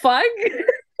 what the fuck?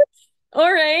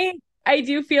 All right. I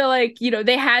do feel like,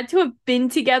 they had to have been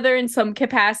together in some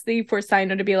capacity for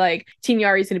Sino to be like,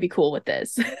 Tingyari's going to be cool with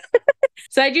this.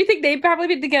 So I do think they've probably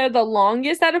been together the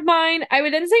longest out of mine. I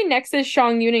would then say next is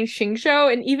Shang Yun and Xing Shou.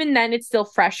 And even then it's still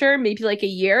fresher, maybe like a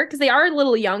year, because they are a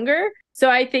little younger. So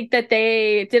I think that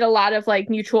they did a lot of like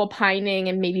mutual pining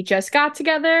and maybe just got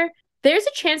together. There's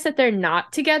a chance that they're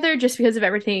not together just because of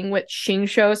everything with Xing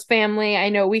Shou's family. I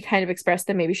know we kind of expressed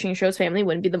that maybe Xing Shou's family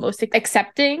wouldn't be the most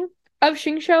accepting of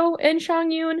Xingqiu and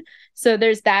Xiangyun. So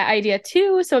there's that idea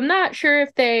too. So I'm not sure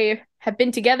if they have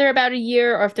been together about a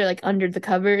year or if they're like under the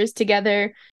covers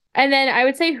together. And then I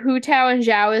would say Hu Tao and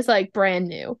Zhao is like brand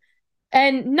new.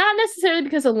 And not necessarily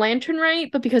because of Lantern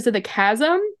Rite, but because of the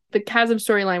chasm. The chasm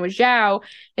storyline with Zhao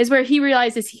is where he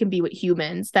realizes he can be with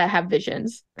humans that have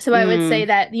visions. So I would say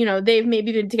that, you know, they've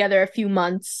maybe been together a few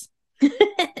months.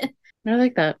 I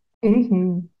like that.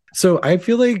 Mm-hmm. So I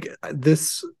feel like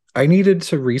I needed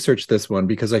to research this one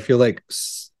because I feel like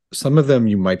some of them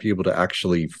you might be able to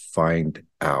actually find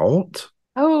out.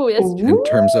 Oh, that's true. In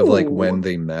terms of like when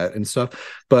they met and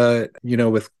stuff. But, you know,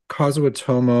 with Kazuo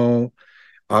Tomo,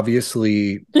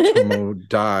 obviously Tomo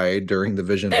died during the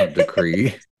Vision Hunt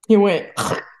decree. He went.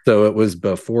 So it was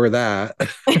before that.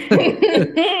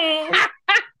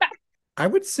 I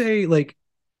would say like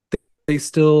they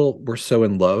still were so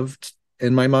in love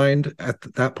in my mind at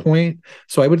that point.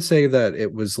 So I would say that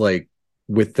it was like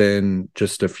within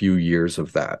just a few years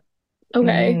of that.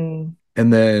 Okay.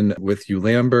 And then with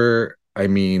Yulander, I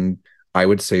mean, I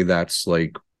would say that's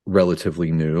like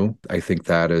relatively new. I think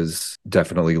that is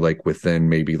definitely like within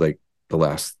maybe like the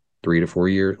last 3 to 4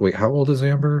 years. Wait, how old is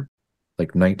Amber?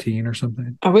 Like 19 or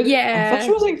something? I thought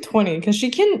she was like 20 because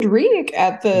she can drink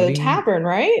at the 20? tavern,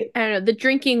 right? I don't know. The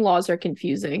drinking laws are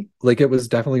confusing. Like it was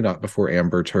definitely not before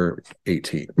Amber turned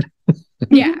 18.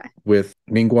 Yeah. With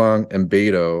Ningguang and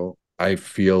Beidou, I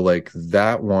feel like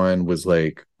that one was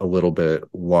like a little bit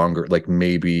longer, like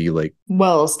maybe like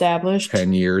well established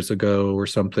 10 years ago or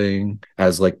something,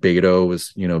 as like Beidou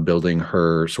was, you know, building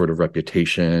her sort of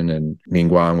reputation, and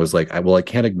Ningguang was like, I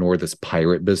can't ignore this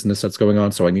pirate business that's going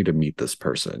on, so I need to meet this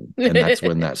person. And that's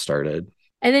when that started.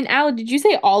 And then, Al, did you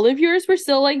say all of yours were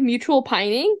still like mutual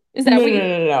pining? Is that No.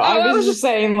 Oh, I was just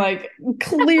saying, like,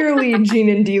 clearly Jean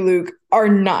and Diluc are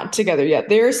not together yet.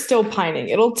 They're still pining.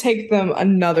 It'll take them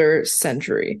another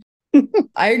century.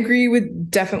 I agree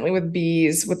definitely with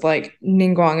Bees, with like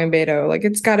Ningguang and Beidou. Like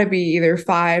it's got to be either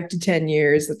 5 to 10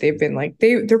 years that they've been like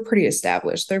they're pretty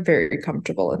established. They're very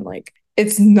comfortable, and like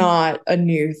it's not a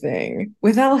new thing.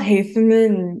 With Al Haytham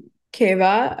and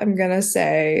Teyvat, I'm gonna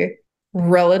say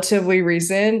relatively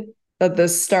recent that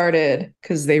this started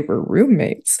because they were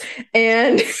roommates,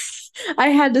 and I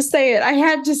had to say it.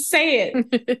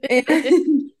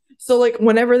 And so like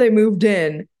whenever they moved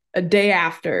in, a day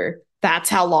after, that's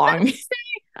how long.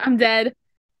 I'm dead.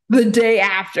 The day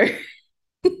after.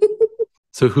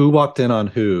 So who walked in on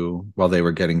who while they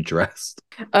were getting dressed?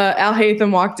 Al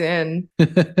Haytham walked in.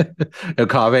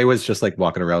 Okave was just like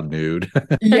walking around nude.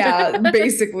 Yeah,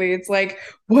 basically. It's like,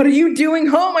 what are you doing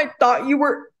home? I thought you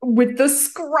were with the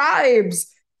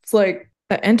scribes. It's like,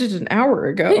 that ended an hour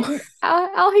ago.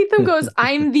 Al Haytham goes,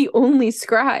 I'm the only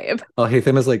scribe. Al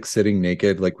Haytham is like sitting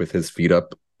naked, like with his feet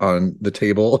up on the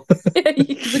table.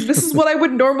 He's like, this is what I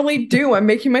would normally do. I'm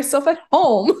making myself at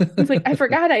home. It's like, I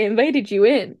forgot I invited you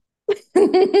in.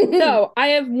 So I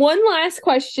have one last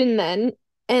question then,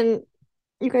 and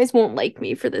you guys won't like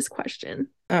me for this question.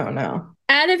 Oh no.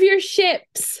 Out of your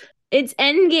ships, it's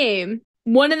endgame.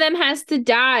 One of them has to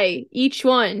die. Each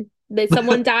one. That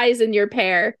someone dies in your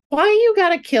pair. Why you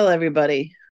gotta kill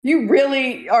everybody? You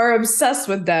really are obsessed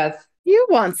with death. You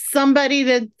want somebody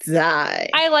to die.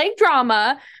 I like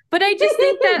drama, but I just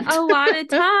think that a lot of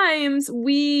times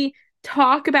we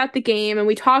talk about the game and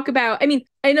we talk about, I mean,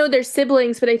 I know they're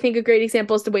siblings, but I think a great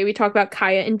example is the way we talk about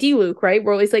Kaya and Diluc, right?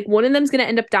 We're always like, one of them's going to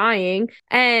end up dying,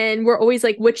 and we're always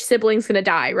like, which sibling's going to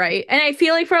die, right? And I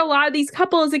feel like for a lot of these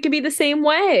couples, it could be the same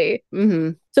way.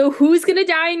 Mm-hmm. So who's going to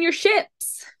die in your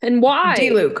ships and why?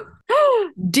 Diluc.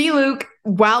 Diluc,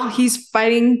 while he's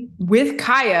fighting with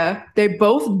Kaya, they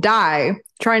both die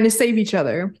trying to save each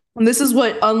other. And this is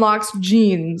what unlocks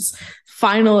Jean's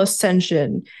final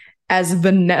ascension as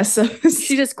Vanessa.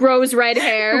 She just grows red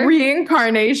hair.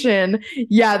 Reincarnation.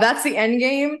 Yeah, that's the end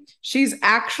game. She's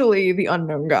actually the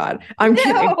unknown god. I'm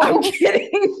kidding.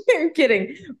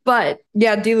 But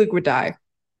yeah, Diluc would die.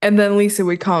 And then Lisa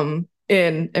would come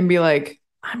in and be like,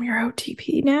 I'm your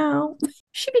OTP now.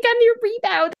 She began your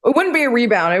rebound. It wouldn't be a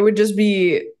rebound. It would just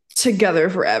be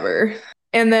together forever.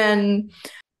 And then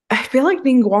I feel like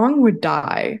Ningguang would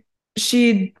die.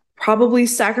 She'd probably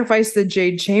sacrifice the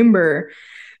Jade Chamber,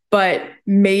 but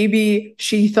maybe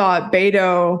she thought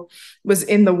Beidou was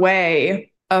in the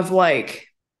way of like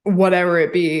whatever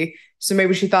it be. So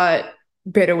maybe she thought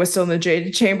Beidou was still in the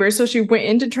Jade Chamber, so she went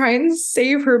in to try and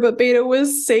save her, but Beidou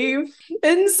was safe.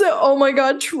 And so, oh my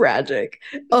god, tragic.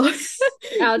 This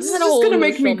is just gonna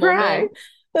make me cry.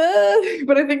 But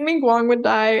I think Ningguang would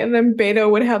die, and then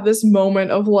Beidou would have this moment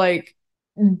of like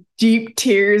deep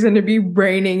tears, and it'd be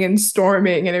raining and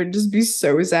storming, and it would just be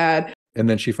so sad. And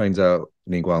then she finds out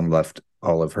Ningguang left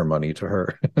all of her money to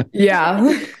her. Yeah.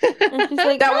 And she's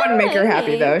like, That wouldn't make her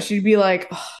happy, though. "Alright." She'd be like,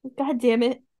 "Oh, God damn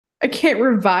it. I can't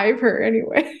revive her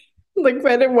anyway." Like,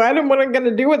 what am I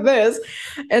gonna do with this?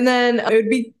 And then it would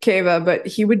be Keva, but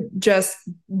he would just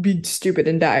be stupid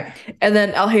and die. And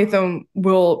then Al Haytham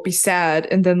will be sad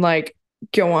and then like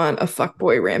go on a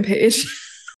fuckboy rampage.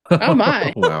 Oh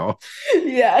my. Wow.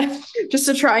 Yeah, just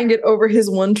to try and get over his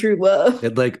one true love.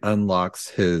 It like unlocks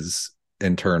his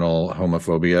internal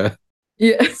homophobia,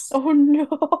 Yes. Oh no.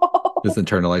 his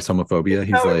internalized homophobia.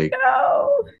 He's Oh, like,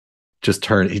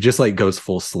 no. he just like goes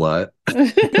full slut.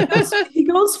 He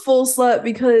goes full slut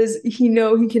because he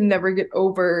can never get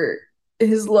over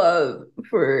his love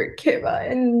for Kiva,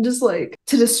 and just like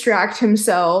to distract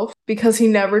himself because he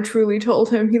never truly told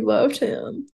him he loved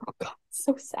him. Oh god,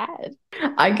 so sad.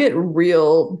 I get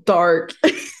real dark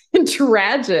and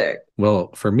tragic.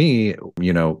 Well, for me,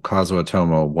 Kazuo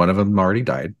Tomo, one of them already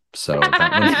died. So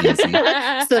that one's easy.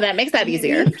 So that makes that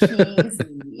easier.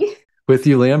 Easy. With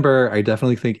Eulamber, I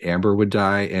definitely think Amber would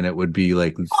die, and it would be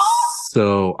like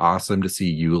so awesome to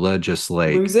see Eula just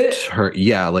like Lose it?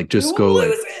 just go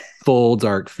like full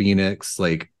Dark Phoenix,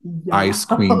 like Ice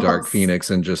Queen Dark Phoenix,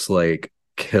 and just like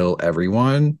kill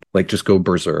everyone, like just go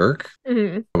berserk.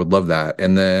 Mhm. I would love that.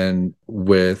 And then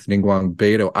with Ningguang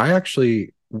Beidou, I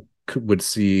actually would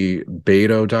see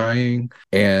Beidou dying,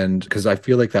 and because I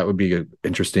feel like that would be an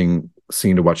interesting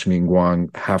scene to watch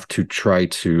Ningguang have to try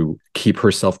to keep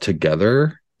herself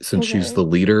together since she's Okay. the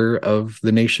leader of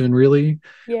the nation, really.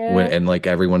 Yeah. And like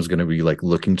everyone's going to be like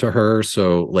looking to her,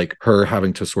 so like her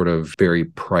having to sort of very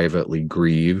privately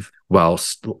grieve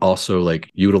whilst also like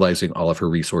utilizing all of her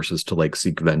resources to like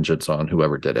seek vengeance on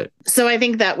whoever did it. So I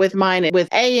think that with mine, with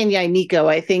A and Yainiko,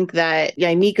 I think that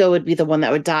Yainiko would be the one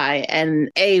that would die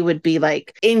and A would be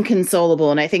like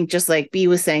inconsolable. And I think just like B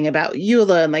was saying about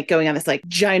Eula and like going on this like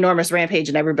ginormous rampage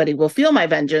and everybody will feel my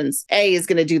vengeance, A is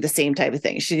going to do the same type of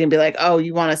thing. She's going to be like, oh,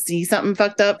 you want to see something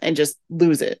fucked up and just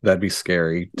lose it. That'd be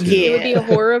scary too. Yeah. It would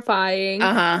be horrifying.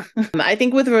 Uh-huh. I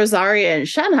think with Rosaria and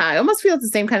Shenhe, I almost feel it's the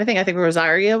same kind of thing. I think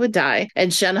Rosaria would die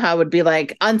and Shenhe would be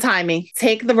like, untie me,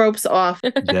 take the ropes off,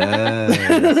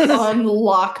 Yes.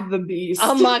 Unlock the beast.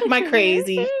 unlock my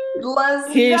crazy.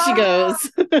 Let's Here go. she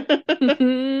goes.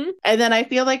 Mhm. And then I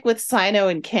feel like with Sino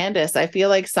and Candace, I feel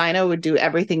like Sino would do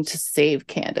everything to save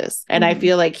Candace. And I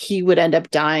feel like he would end up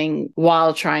dying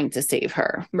while trying to save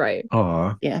her. Right.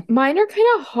 Aw. Mine are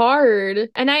kind of hard.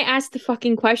 And I asked the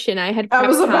fucking question. I had I prep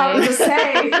was about time. to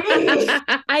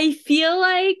say. I feel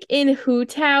like in Hu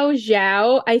Tao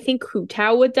Zhao, I think Hu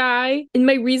Tao would die. And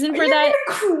my reason for You're that,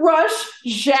 gonna crush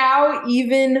Zhao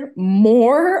even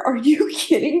more? Are you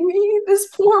kidding me? This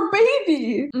poor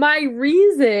baby. my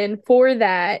reason for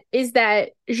that is that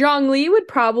Zhongli would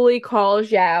probably call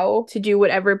Zhao to do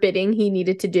whatever bidding he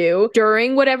needed to do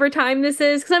during whatever time this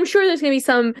is. Because I'm sure there's going to be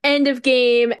some end of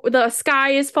game, the sky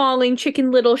is falling,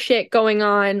 Chicken Little shit going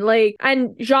on. Like,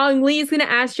 and Zhongli is going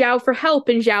to ask Zhao for help,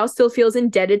 and Zhao still feels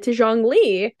indebted to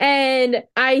Zhongli. And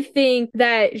I think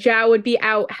that Zhao would be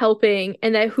out helping,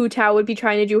 and that Hu Tao would be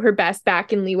trying to do her best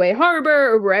back in Liyue Harbor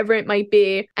or wherever it might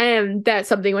be. And that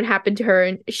something would happen to her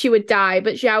and she would die,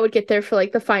 but Zhao would get there for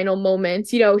like the final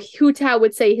moments. Hu Tao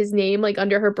would say his name like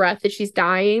under her breath as she's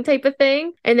dying type of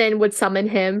thing, and then would summon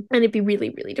him, and it'd be really,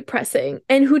 really depressing.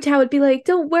 And Hu Tao would be like,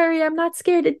 don't worry, I'm not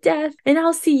scared of death, and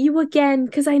I'll see you again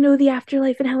because I know the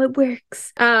afterlife and how it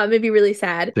works. It'd be really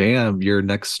sad. Damn, your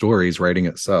next story's writing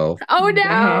itself. Oh no.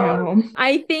 Damn.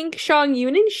 I think Shang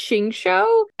Yun and Xing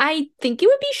Shou. I think it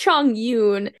would be Shang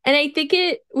Yun, and I think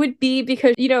it would be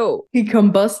because He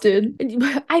combusted.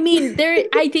 I mean,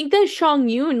 I think that Shang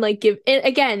Yun, like,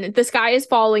 again, the sky is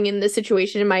falling in this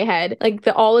situation in my head. Like,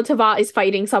 all of Teyvat is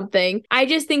fighting something. I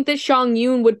just think that Shang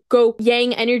Yun would go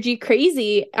yang energy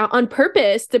crazy on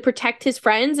purpose to protect his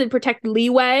friends and protect Li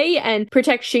Wei and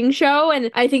protect Xing Shou.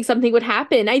 And I think something would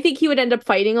happen. I think he would end up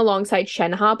fighting alongside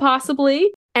Shenhe,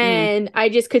 possibly. And I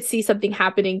just could see something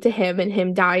happening to him and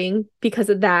him dying because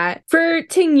of that. For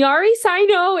Tingari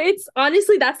Sino, it's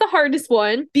honestly, that's the hardest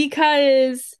one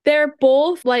because they're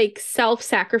both like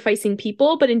self-sacrificing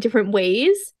people, but in different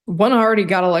ways. One already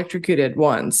got electrocuted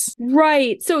once.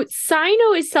 Right. So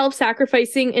Sino is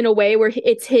self-sacrificing in a way where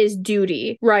it's his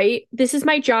duty, right? This is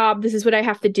my job. This is what I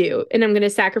have to do. And I'm going to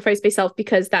sacrifice myself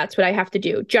because that's what I have to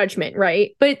do. Judgment,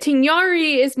 right? But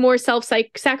Tingari is more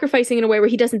self-sacrificing in a way where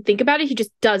he doesn't think about it. He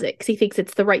just does it because he thinks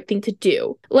it's the right thing to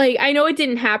do. Like, I know it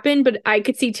didn't happen, but I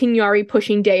could see Tingari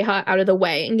pushing Deha out of the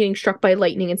way and getting struck by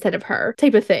lightning instead of her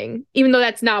type of thing, even though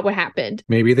that's not what happened.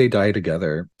 Maybe they die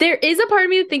together. There is a part of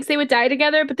me that thinks they would die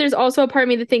together, but there's also a part of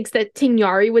me that thinks that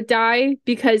Tighnari would die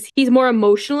because he's more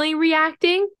emotionally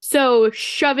reacting. So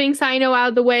shoving Sino out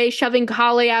of the way, shoving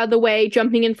Kale out of the way,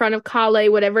 jumping in front of Kale,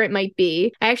 whatever it might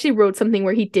be. I actually wrote something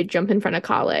where he did jump in front of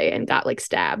Kale and got like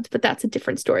stabbed, but that's a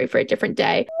different story for a different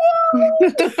day.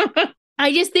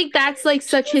 I just think that's like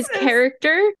such his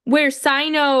character, where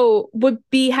Sino would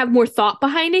have more thought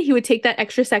behind it. He would take that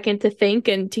extra second to think,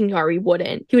 and Tighnari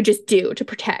wouldn't. He would just do to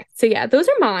protect. So yeah, those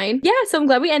are mine. Yeah, so I'm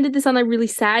glad we ended this on a really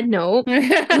sad note.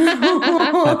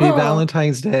 Happy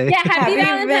Valentine's Day. Yeah, happy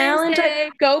Valentine's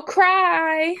Day. Go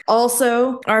cry.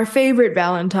 Also, our favorite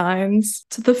Valentines,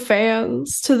 to the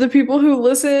fans, to the people who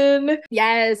listen.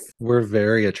 Yes. We're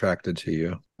very attracted to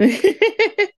you.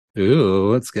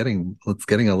 Ooh, it's getting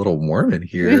a little warm in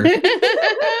here.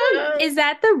 Is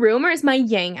that the room, or is my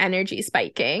yang energy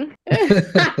spiking?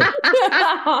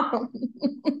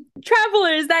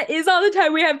 Travelers, that is all the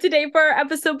time we have today for our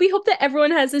episode. We hope that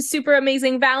everyone has a super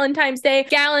amazing Valentine's Day,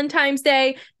 Galentine's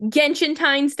Day,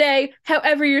 Genshin-tine's Day,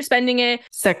 however you're spending it.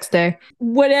 Sex day.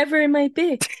 Whatever it might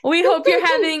be. We hope you're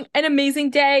having an amazing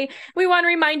day. We want to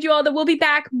remind you all that we'll be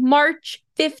back March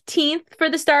 15th for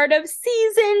the start of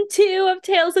season 2 of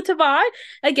Tales of Teyvat,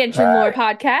 a Genshin lore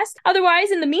podcast.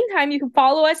 Otherwise, in the meantime, you can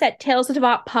follow us at Tales of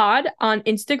Teyvat Pod on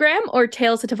Instagram or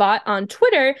Tales of Teyvat on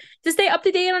Twitter to stay up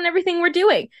to date on everything we're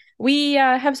doing. We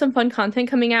have some fun content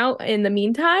coming out in the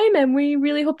meantime, and we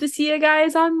really hope to see you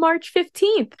guys on March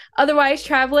 15th. Otherwise,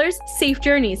 travelers, safe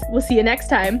journeys. We'll see you next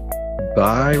time.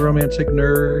 Bye, romantic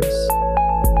nerds.